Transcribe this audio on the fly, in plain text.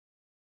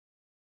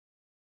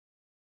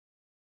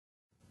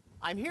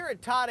I'm here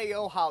at Todd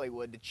A.O.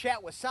 Hollywood to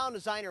chat with sound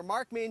designer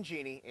Mark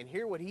Mangini and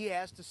hear what he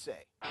has to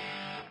say.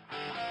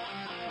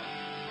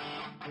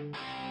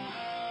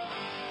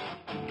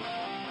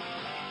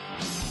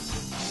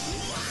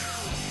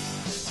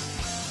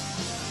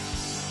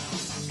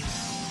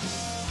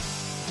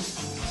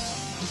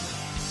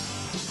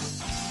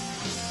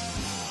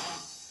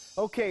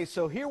 Okay,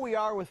 so here we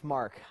are with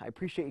Mark. I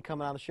appreciate you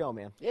coming on the show,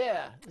 man.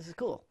 Yeah, this is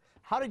cool.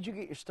 How did you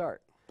get your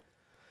start?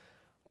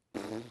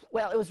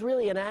 Well, it was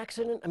really an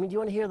accident. I mean, do you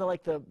want to hear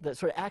the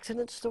sort of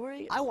accident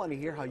story? I want to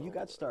hear how you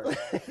got started.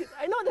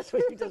 I know that's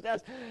what you just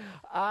asked.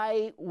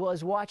 I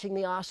was watching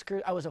the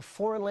Oscars. I was a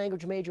foreign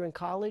language major in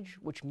college,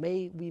 which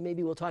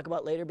maybe we'll talk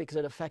about later because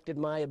it affected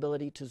my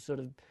ability to sort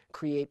of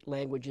create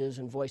languages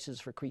and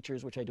voices for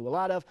creatures, which I do a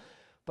lot of.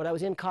 But I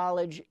was in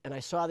college, and I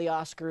saw the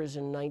Oscars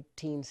in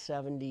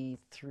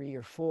 1973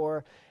 or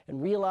 4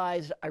 and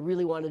realized I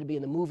really wanted to be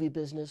in the movie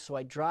business, so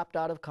I dropped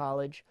out of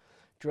college,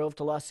 drove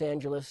to Los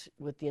Angeles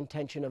with the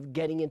intention of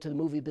getting into the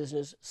movie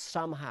business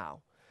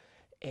somehow.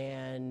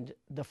 And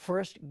the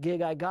first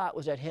gig I got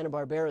was at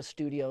Hanna-Barbera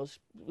Studios.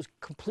 It was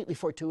completely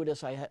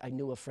fortuitous. I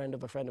knew a friend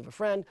of a friend of a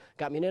friend,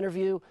 got me an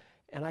interview,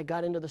 and I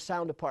got into the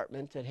sound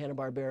department at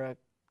Hanna-Barbera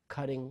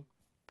cutting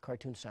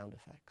cartoon sound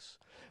effects.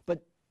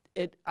 But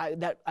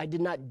I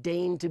did not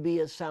deign to be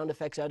a sound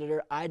effects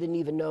editor. I didn't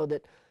even know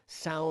that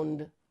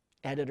sound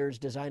editors,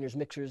 designers,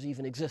 mixers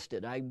even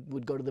existed. I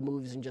would go to the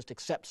movies and just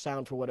accept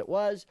sound for what it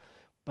was,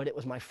 but it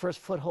was my first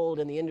foothold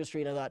in the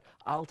industry, and I thought,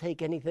 I'll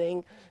take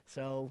anything.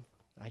 So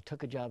I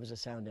took a job as a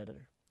sound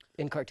editor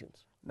in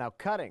cartoons. Now,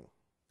 cutting.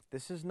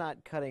 This is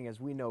not cutting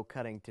as we know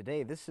cutting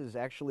today. This is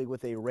actually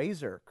with a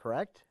razor,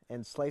 correct?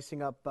 And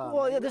slicing up.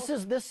 Well, yeah, this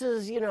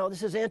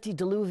is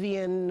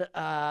antediluvian,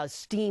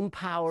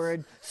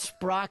 steam-powered,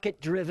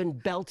 sprocket-driven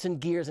belts and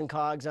gears and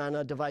cogs on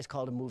a device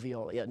called a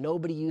moviola. Yeah,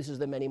 nobody uses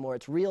them anymore.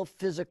 It's real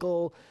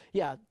physical.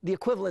 Yeah, the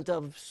equivalent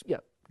of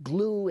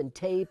glue and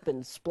tape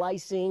and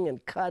splicing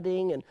and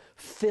cutting and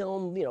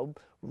film.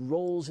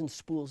 Rolls and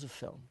spools of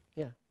film.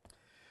 Yeah.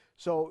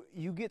 So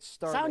you get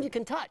started. Sound you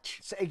can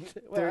touch. There you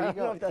go. I don't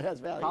know if that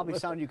has value. Probably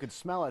sound you could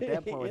smell at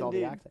that point with all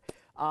the accent.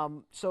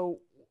 So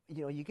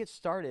you get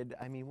started.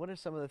 I mean, what are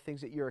some of the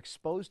things that you're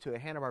exposed to at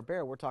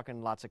Hanna-Barbera? We're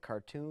talking lots of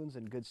cartoons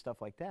and good stuff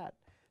like that.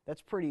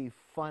 That's pretty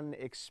fun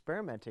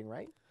experimenting,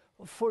 right?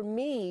 For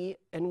me,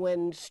 and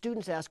when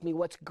students ask me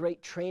what's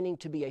great training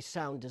to be a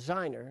sound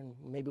designer, and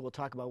maybe we'll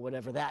talk about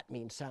whatever that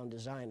means, sound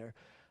designer,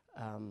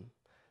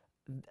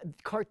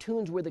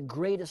 cartoons were the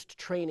greatest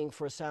training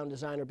for a sound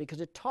designer because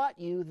it taught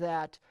you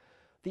that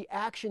the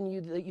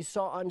action that you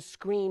saw on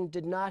screen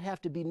did not have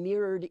to be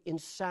mirrored in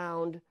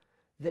sound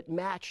that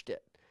matched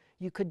it.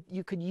 You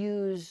could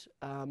use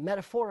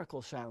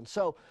metaphorical sound.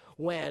 So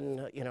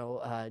when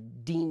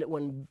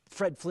when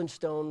Fred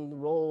Flintstone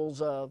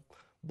rolls a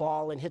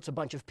ball and hits a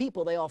bunch of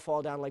people, they all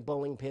fall down like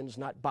bowling pins,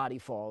 not body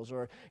falls.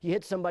 Or you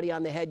hit somebody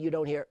on the head, you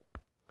don't hear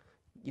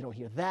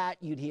that.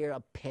 You'd hear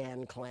a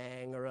pan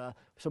clang or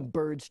some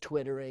birds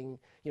twittering.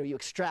 You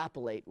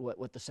extrapolate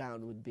what the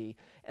sound would be.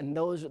 And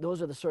those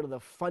are the sort of the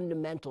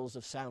fundamentals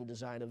of sound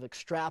design, of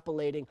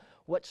extrapolating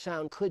what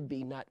sound could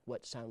be, not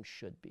what sound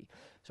should be.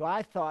 So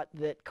I thought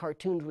that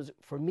cartoons was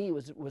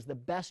the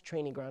best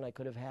training ground I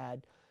could have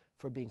had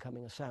for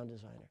becoming a sound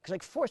designer, because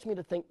it forced me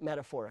to think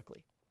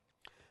metaphorically.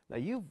 Now,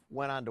 you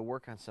went on to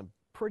work on some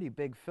pretty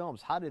big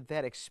films. How did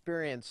that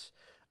experience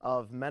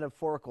of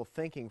metaphorical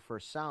thinking for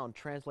sound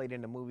translate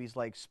into movies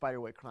like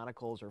Spiderwick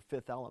Chronicles or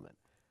Fifth Element?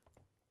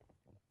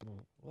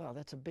 Wow,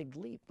 that's a big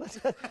leap. That's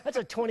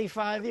a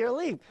 25-year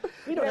leap.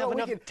 We don't have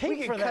enough tape for that.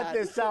 We can cut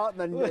this out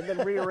and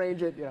then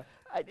rearrange it.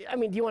 I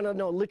mean, do you want to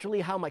know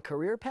literally how my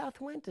career path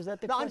went? Is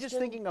that the question? I'm just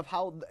thinking of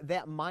how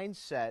that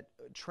mindset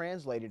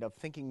translated of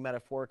thinking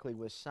metaphorically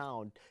with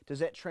sound. Does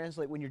that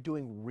translate when you're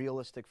doing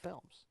realistic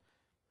films?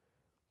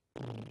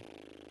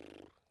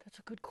 That's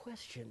a good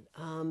question.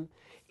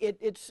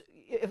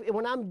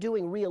 When I'm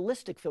doing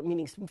realistic film,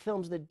 meaning some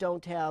films that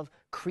don't have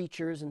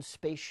creatures and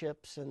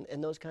spaceships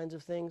and those kinds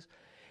of things,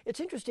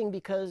 it's interesting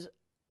because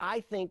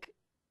I think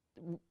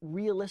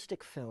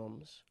realistic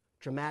films,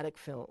 dramatic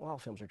film, all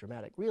films are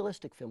dramatic,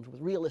 realistic films with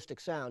realistic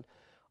sound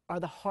are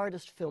the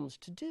hardest films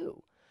to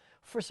do.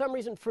 For some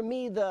reason, for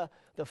me, the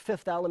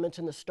Fifth Elements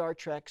and the Star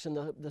Treks and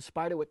the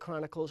Spiderwick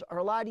Chronicles are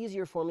a lot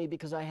easier for me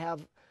because I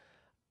have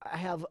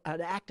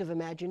an active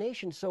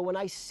imagination. So when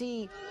I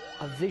see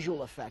a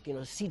visual effect, a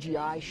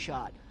CGI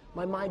shot,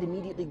 my mind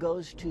immediately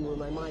goes to, or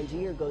my mind's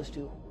ear goes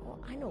to, oh,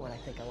 I know what I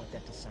think I want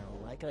that to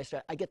sound like. And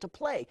I get to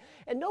play.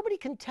 And nobody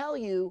can tell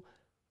you,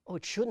 oh,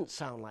 it shouldn't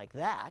sound like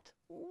that.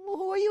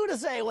 Who are you to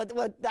say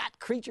what that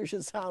creature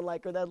should sound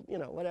like, or that,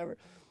 whatever.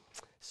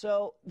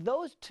 So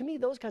to me,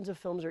 those kinds of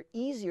films are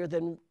easier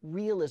than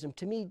realism.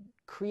 To me,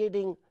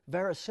 creating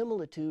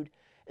verisimilitude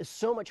is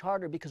so much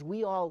harder because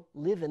we all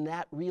live in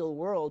that real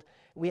world.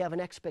 We have an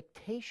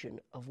expectation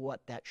of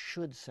what that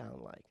should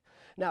sound like.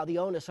 Now, the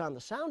onus on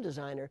the sound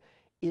designer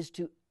is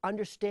to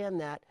understand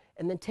that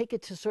and then take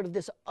it to sort of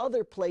this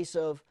other place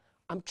of,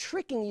 I'm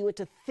tricking you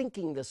into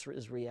thinking this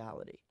is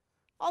reality.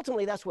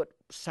 Ultimately, that's what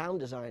sound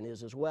design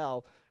is as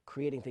well.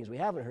 creating things we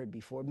haven't heard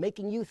before,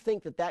 making you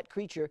think that that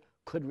creature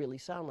could really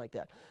sound like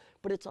that.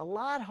 But it's a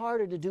lot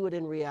harder to do it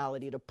in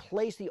reality, to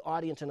place the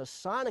audience in a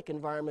sonic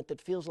environment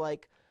that feels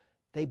like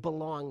they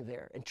belong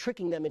there, and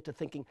tricking them into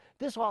thinking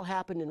this all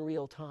happened in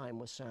real time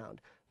with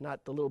sound,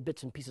 not the little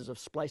bits and pieces of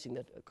splicing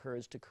that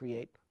occurs to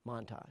create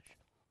montage.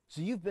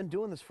 So you've been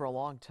doing this for a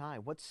long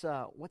time. What's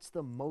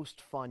the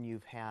most fun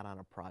you've had on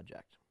a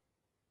project?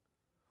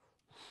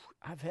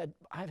 I've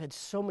had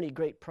so many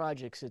great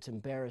projects it's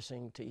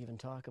embarrassing to even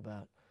talk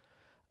about.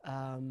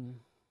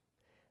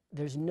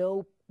 There's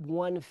no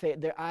one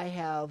favorite. I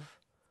have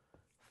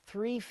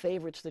 3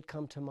 favorites that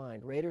come to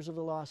mind: Raiders of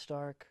the Lost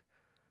Ark,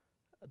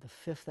 The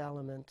Fifth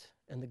Element,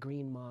 and The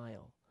Green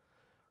Mile.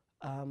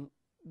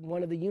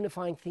 One of the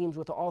unifying themes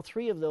with all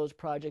 3 of those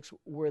projects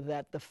were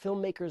that the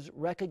filmmakers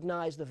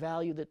recognized the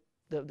value that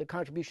the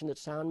contribution that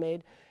sound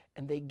made,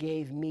 and they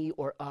gave me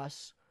or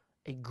us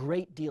a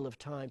great deal of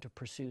time to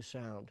pursue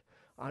sound.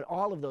 On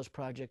all of those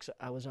projects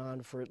I was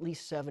on for at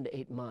least 7 to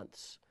 8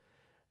 months,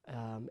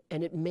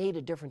 and it made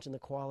a difference in the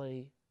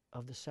quality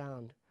of the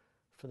sound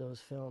for those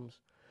films.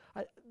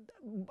 I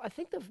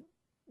think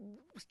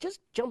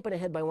just jumping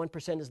ahead by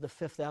 1% is The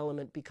Fifth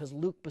Element, because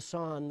Luc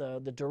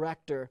Besson, the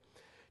director,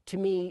 to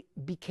me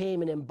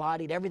became and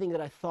embodied everything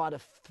that I thought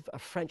a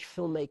French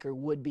filmmaker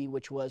would be,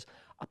 which was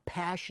a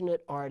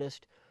passionate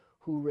artist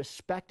who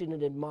respected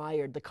and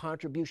admired the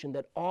contribution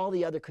that all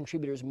the other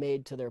contributors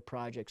made to their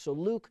project. So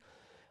Luc,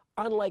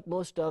 unlike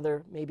most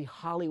other maybe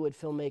Hollywood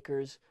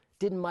filmmakers,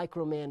 didn't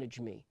micromanage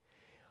me.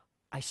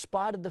 I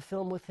spotted the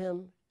film with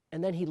him,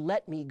 and then he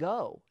let me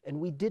go, and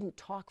we didn't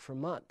talk for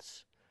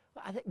months.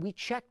 I think we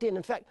checked in.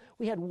 In fact,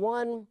 we had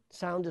one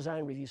sound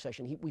design review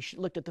session. We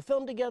looked at the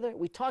film together.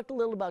 We talked a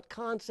little about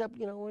concept.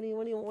 You know, what do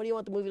you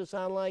want the movie to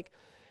sound like?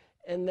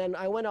 And then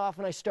I went off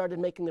and I started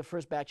making the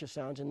first batch of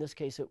sounds. In this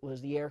case, it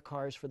was the air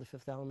cars for The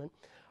Fifth Element.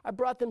 I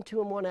brought them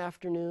to him one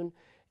afternoon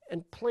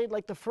and played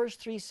like the first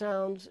 3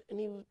 sounds.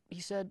 And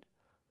he said,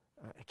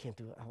 I can't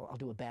do it. I'll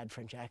do a bad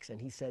French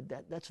accent. He said,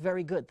 that's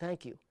very good.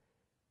 Thank you.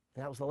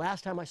 And that was the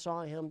last time I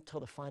saw him till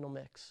the final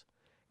mix.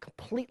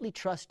 Completely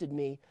trusted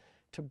me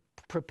to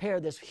prepare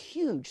this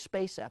huge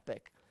space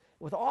epic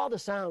with all the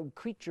sound,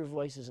 creature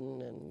voices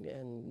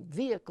and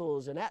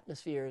vehicles and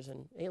atmospheres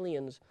and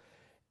aliens.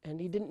 And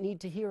he didn't need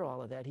to hear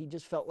all of that. He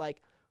just felt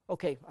like,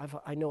 okay,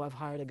 I know I've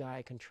hired a guy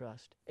I can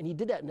trust. And he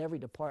did that in every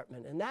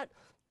department. And that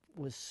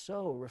was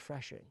so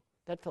refreshing.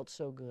 That felt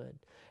so good.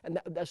 And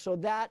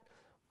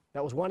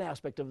that was one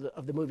aspect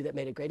of the movie that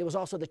made it great. It was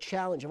also the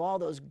challenge of all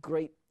those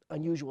great,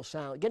 unusual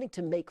sounds. Getting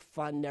to make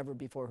fun, never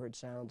before heard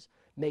sounds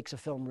makes a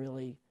film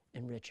really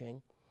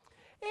enriching.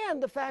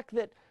 And the fact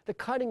that the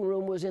cutting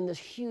room was in this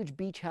huge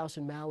beach house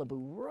in Malibu,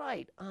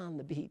 right on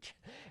the beach.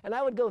 And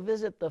I would go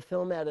visit the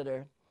film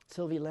editor,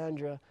 Sylvie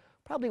Landra,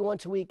 probably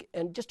once a week,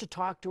 and just to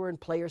talk to her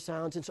and play her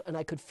sounds, and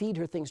I could feed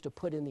her things to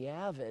put in the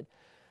Avid.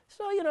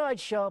 So, you know, I'd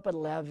show up at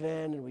 11,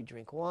 and we'd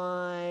drink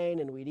wine,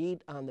 and we'd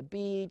eat on the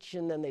beach,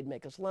 and then they'd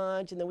make us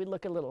lunch, and then we'd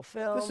look at a little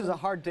film. This is a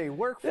hard day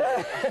work for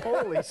you.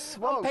 Holy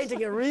smokes. I'm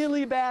painting a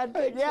really bad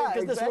picture,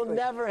 because this will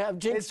never have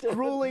jinxed. It's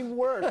grueling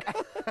work.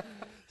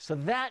 So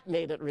that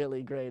made it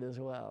really great as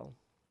well.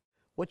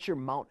 What's your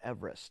Mount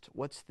Everest?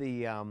 What's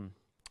the,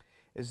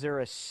 is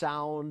there a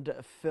sound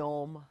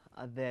film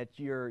that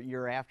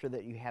you're after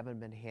that you haven't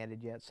been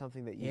handed yet?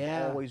 Something that you've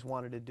always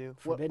wanted to do?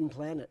 Forbidden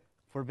Planet.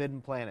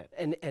 Forbidden Planet.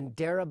 And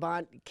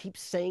Darabont keeps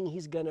saying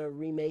he's going to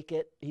remake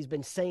it. He's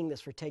been saying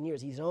this for 10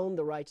 years. He's owned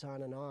the rights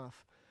on and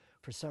off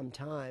for some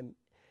time.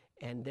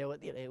 And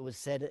it was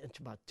said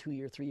about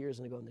 2 or 3 years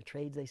ago in the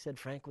trades, they said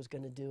Frank was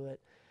going to do it.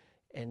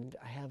 And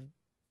I have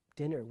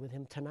dinner with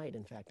him tonight,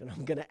 in fact, and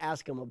I'm going to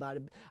ask him about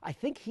it. I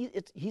think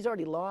he's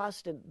already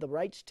lost the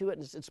rights to it,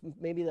 and it's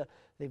maybe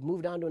they've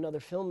moved on to another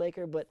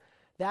filmmaker, but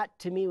that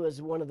to me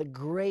was one of the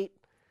great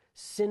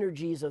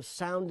synergies of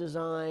sound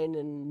design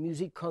and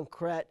musique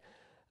concrète,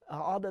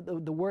 all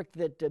the work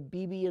that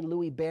Bibi and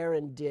Louis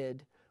Barron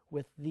did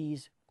with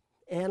these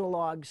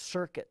analog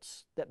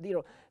circuits that, you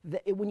know,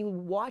 when you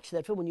watch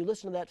that film, when you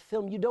listen to that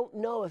film, you don't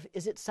know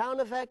is it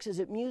sound effects, is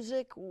it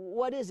music,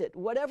 what is it?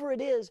 Whatever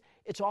it is,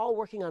 it's all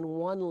working on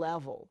one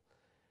level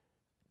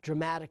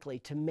dramatically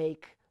to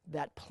make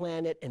that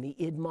planet and the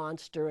id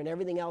monster and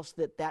everything else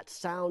that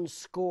sound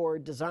score,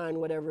 design,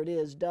 whatever it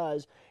is,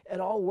 does. It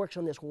all works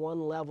on this one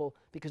level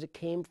because it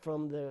came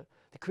from the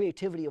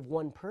creativity of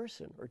one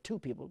person or 2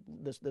 people,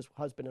 this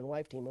husband and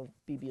wife team of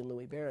Bibi and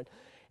Louis Barron.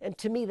 And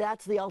to me,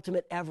 that's the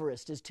ultimate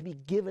Everest, is to be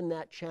given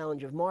that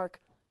challenge of, Mark,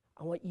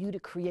 I want you to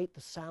create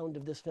the sound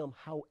of this film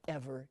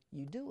however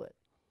you do it.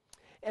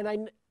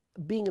 And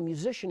being a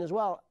musician as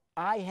well,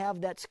 I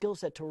have that skill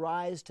set to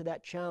rise to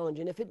that challenge.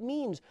 And if it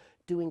means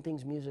doing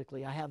things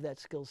musically, I have that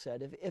skill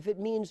set. If it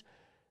means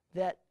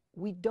that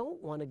we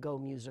don't want to go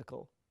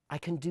musical, I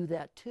can do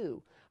that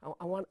too.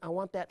 I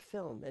want that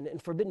film.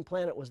 And Forbidden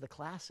Planet was the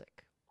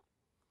classic.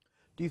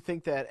 Do you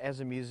think that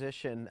as a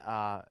musician,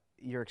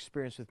 your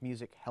experience with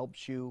music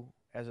helps you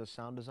as a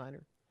sound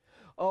designer?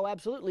 Oh,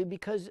 absolutely,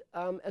 because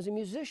as a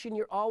musician,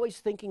 you're always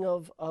thinking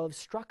of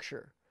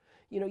structure.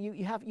 you know,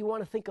 you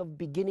want to think of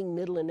beginning,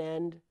 middle, and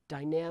end,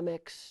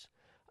 dynamics,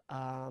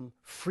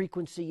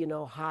 frequency, you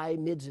know, high,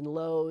 mids, and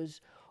lows,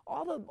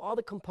 all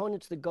the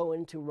components that go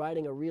into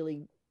writing a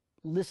really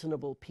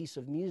listenable piece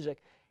of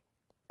music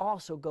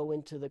also go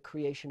into the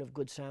creation of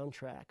good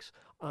soundtracks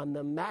on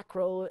the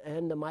macro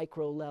and the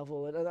micro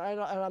level, and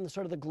on the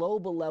sort of the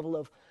global level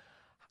of,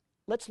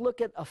 let's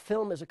look at a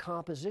film as a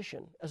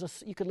composition.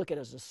 You could look at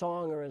it as a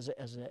song or as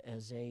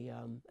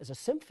a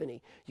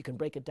symphony. You can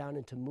break it down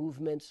into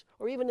movements,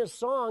 or even a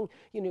song.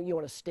 You know, you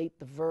want to state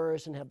the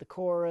verse and have the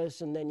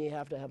chorus, and then you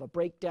have to have a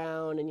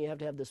breakdown, and you have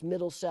to have this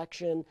middle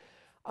section.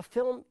 A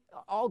film,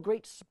 all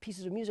great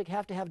pieces of music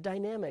have to have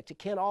dynamics. It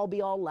can't all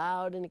be all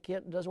loud, and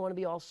it doesn't want to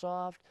be all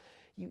soft.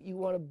 You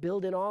want to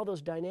build in all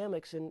those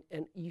dynamics, and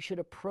you should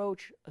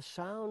approach a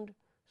sound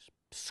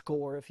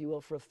score, if you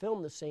will, for a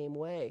film the same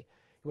way.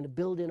 You want to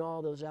build in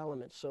all those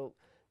elements. So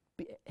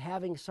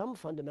having some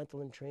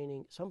fundamental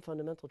training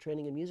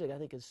in music, I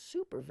think, is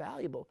super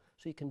valuable,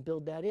 so you can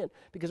build that in.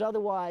 Because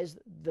otherwise,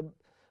 the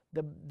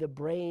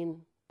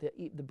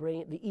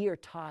ear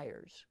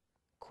tires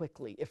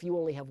quickly if you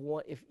only have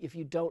one, if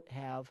you don't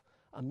have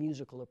a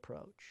musical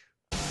approach.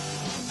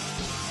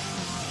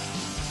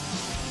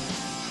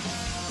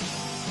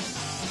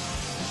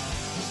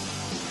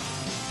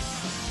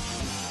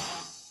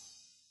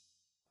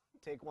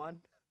 Take one.